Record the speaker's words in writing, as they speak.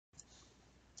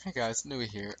Hey guys, Nui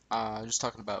here. Just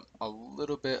talking about a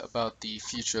little bit about the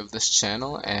future of this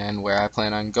channel and where I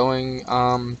plan on going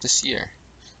this year.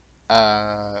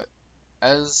 Uh,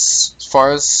 as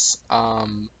far as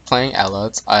playing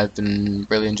Allods, I've been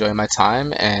really enjoying my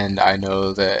time, and I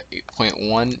know that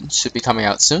 8.1 should be coming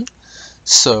out soon.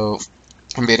 So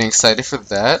I'm getting excited for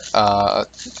that.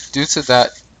 Due to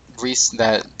that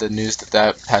the news that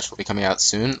that patch will be coming out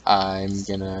soon, I'm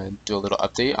gonna do a little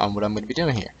update on what I'm gonna be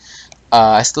doing here.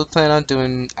 I still plan on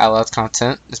doing Allied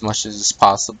content as much as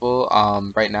possible.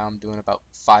 Right now I'm doing about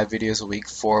 5 videos a week,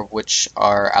 4 of which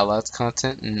are Allied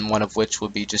content, and one of which will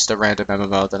be just a random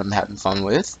MMO that I'm having fun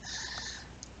with.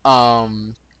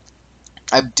 Um,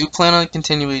 I do plan on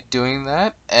continually doing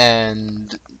that,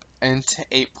 and into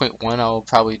 8.1 I'll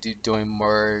probably doing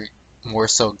more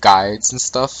so guides and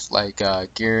stuff like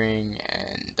gearing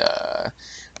and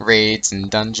raids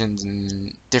and dungeons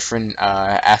and different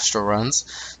astral runs,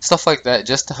 stuff like that,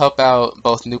 just to help out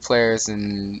both new players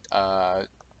and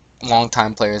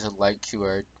long-time players alike who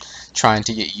are trying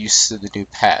to get used to the new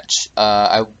patch.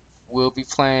 I will be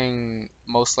playing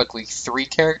most likely 3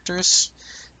 characters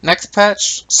next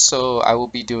patch, so I will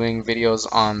be doing videos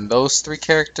on those 3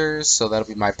 characters. So that'll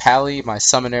be my Pally, my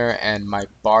Summoner, and my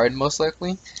Bard most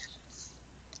likely.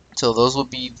 So those will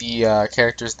be the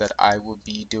characters that I will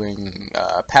be doing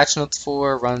patch notes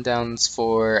for, rundowns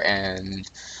for, and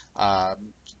uh,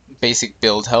 basic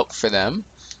build help for them.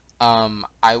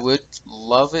 I would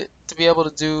love it to be able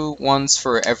to do ones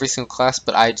for every single class,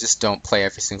 but I just don't play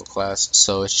every single class,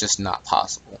 so it's just not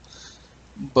possible.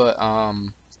 But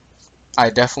I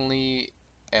definitely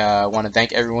want to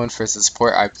thank everyone for the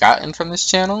support I've gotten from this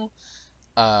channel.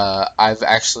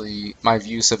 My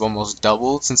views have almost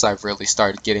doubled since I've really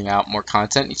started getting out more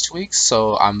content each week,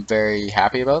 so I'm very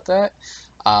happy about that.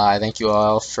 I thank you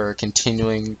all for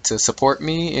continuing to support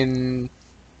me in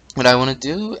what I want to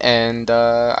do, and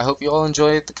I hope you all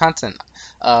enjoy the content.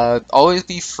 Always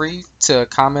be free to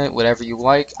comment whatever you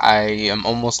like. I am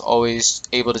almost always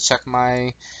able to check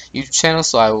my YouTube channel,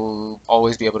 so I will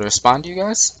always be able to respond to you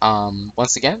guys.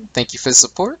 Once again, thank you for the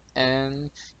support,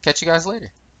 and catch you guys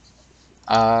later.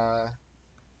 Uh,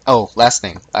 oh, last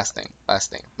thing,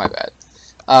 my bad.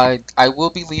 I will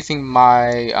be leaving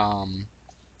my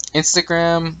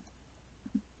Instagram,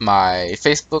 my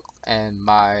Facebook, and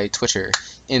my Twitter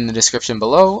in the description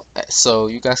below, so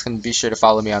you guys can be sure to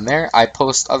follow me on there. I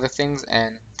post other things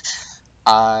and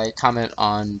I comment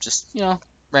on just,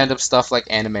 random stuff like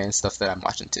anime and stuff that I'm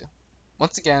watching too.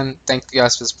 Once again, thank you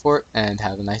guys for the support and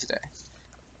have a nice day.